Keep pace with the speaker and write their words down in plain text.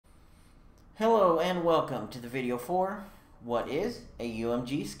Hello and welcome to the video for what is a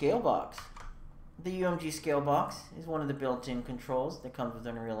UMG scale box. The UMG scale box is one of the built-in controls that comes with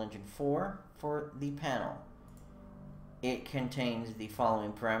Unreal Engine 4 for the panel. It contains the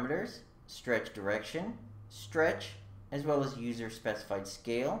following parameters: stretch direction, stretch, as well as user specified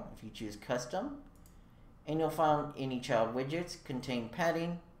scale if you choose custom. And you'll find any child widgets contain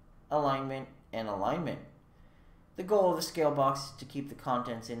padding, alignment, and alignment. The goal of the scale box is to keep the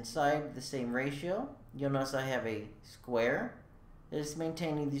contents inside the same ratio. You'll notice I have a square that is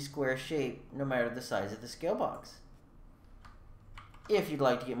maintaining the square shape no matter the size of the scale box. If you'd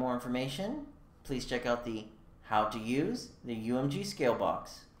like to get more information, please check out the How to Use the UMG Scale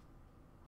Box.